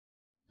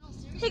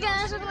Hey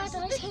guys, welcome back to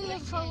Let's Hang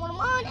Out for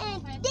 101,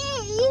 and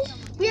today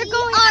we are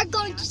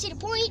going to Cedar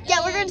Point. Yeah,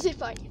 we're going to Cedar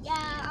Point.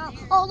 Yeah.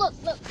 Oh, look.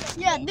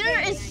 Yeah,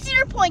 there is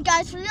Cedar Point,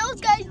 guys. For those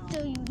guys who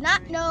do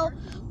not know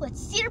what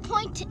Cedar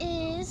Point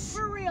is,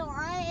 For real,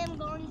 I am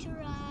going to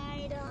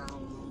ride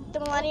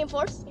the Millennium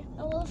Force.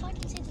 Oh, well, if I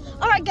can say the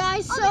Millennium. All right,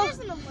 guys.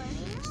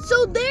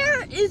 So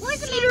there is Where's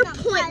the Cedar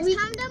Magnum? Point. Guys,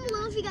 comment down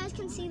below if you guys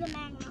can see the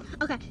Magnum.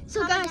 Okay, so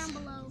Comment guys.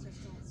 down below.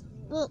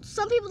 Well,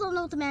 some people don't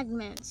know what the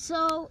Magnum is.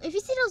 So if you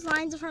see those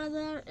lines in front of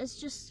there, it's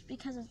just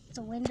because it's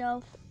a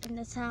window, and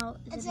that's how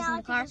it is in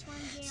the car.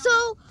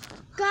 So,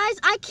 guys,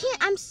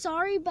 I'm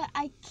sorry, but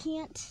I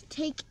can't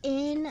take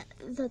in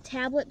the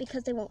tablet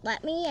because they won't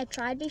let me. I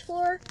tried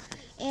before,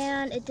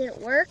 and it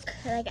didn't work,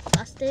 and I got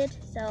busted.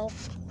 So,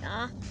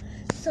 yeah.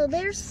 So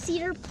there's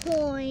Cedar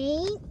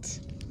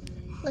Point.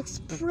 Looks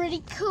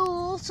pretty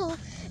cool. So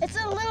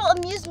it's a little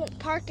amusement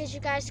park, as you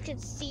guys can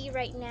see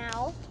right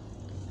now.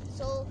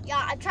 So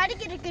yeah, I tried to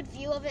get a good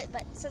view of it,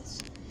 but so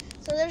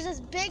there's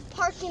this big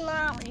parking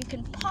lot where you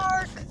can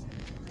park,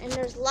 and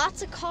there's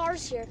lots of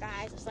cars here,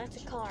 guys. There's lots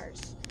of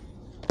cars.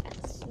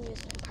 That's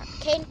amusement park.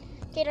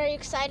 Kate, are you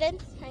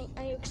excited?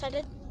 Are you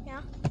excited?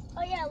 Yeah.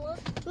 Oh yeah,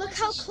 Look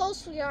how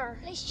close we are.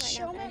 Let's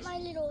show me my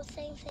little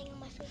thing on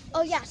my face.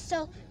 Oh yeah.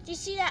 So do you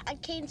see that on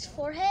Kane's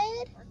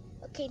forehead?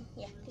 Okay,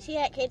 yeah. You see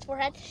that at Kane's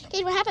forehead?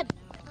 Kane, what happened?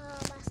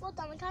 I slipped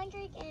on the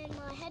concrete and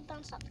my head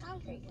bounced off the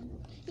concrete.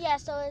 Yeah,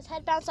 so his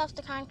head bounced off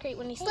the concrete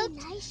when he slipped.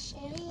 Nice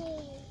shade.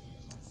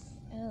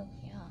 Oh,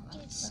 yeah.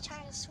 He's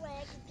trying to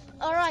swag.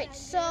 All right,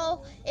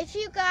 so if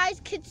you guys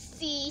could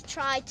see,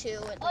 try to.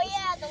 Oh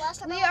yeah, the last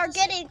time we are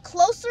getting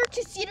closer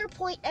to Cedar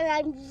Point, and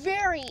I'm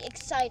very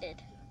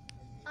excited.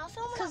 I'll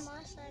film it on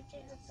my side too.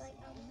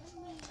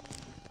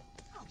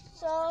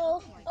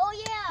 So,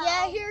 oh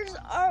yeah.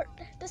 Yeah,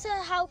 this is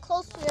how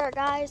close we are,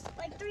 guys.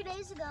 Like 4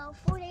 days ago.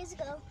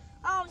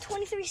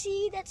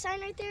 23C, that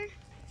sign right there.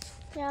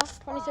 Yeah,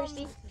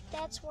 23C.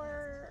 That's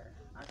where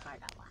our car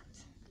got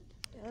locked.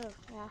 Oh,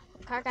 yeah.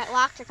 The car got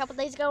locked a couple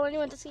days ago when we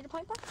went to Cedar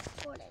Point Park.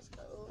 4 days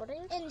ago. 4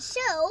 days? And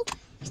so,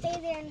 we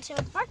stayed there until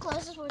the park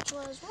closes, which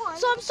was 1.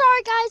 So I'm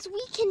sorry, guys.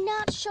 We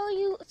cannot show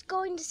you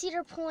going to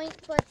Cedar Point,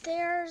 but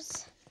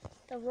there's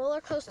the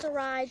roller coaster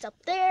rides up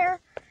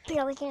there.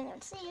 Barely can't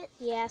even see it.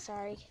 Yeah,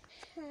 sorry.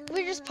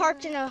 We're just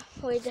parked in a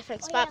way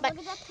different spot. Yeah, but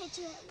look at that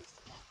picture.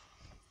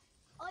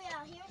 Oh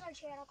yeah, here's our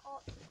channel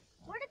called.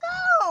 Where'd it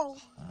go?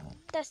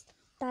 That's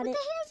not Where'd it. the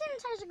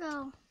hand sanitizer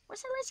go?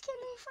 Where's the Let's Get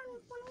Me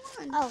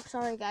Fun 101? Oh,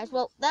 sorry, guys.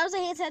 Well, that was a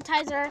hand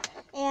sanitizer,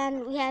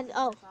 and we had,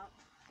 well,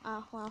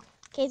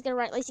 Kay's gonna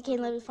write Lacey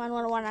Kane Live Fun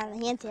 101 on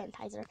the hand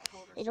sanitizer.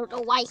 I don't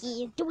know why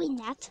he is doing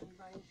that.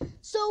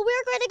 So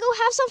we're going to go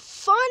have some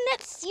fun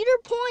at Cedar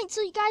Point.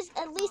 So you guys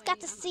at least got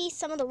to see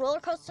some of the roller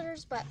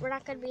coasters, but we're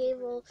not going to be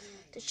able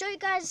to show you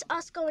guys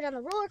us going down the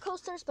roller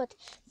coasters. But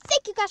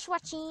thank you guys for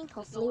watching.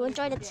 Hopefully you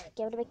enjoyed it.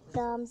 Give it a big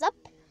thumbs up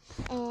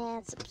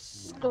and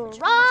subscribe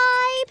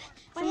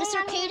for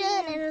Mr.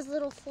 Caden and his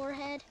little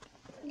forehead.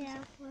 Yeah.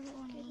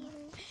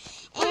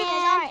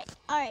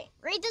 Alright.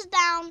 Write this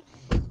down.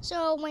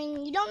 So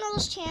when you don't know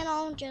this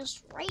channel,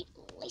 just write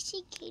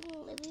Lacey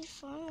Caden Living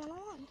Fun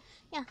 101.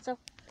 Yeah, so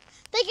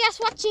thank you guys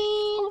for watching.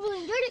 Hopefully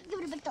you enjoyed it. Give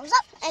it a big thumbs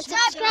up. And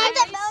subscribe. subscribe. Hit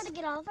that bell to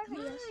get all of our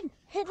videos.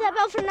 Hit that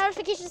bell for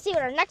notifications to see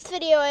what our next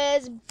video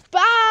is.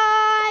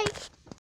 Bye!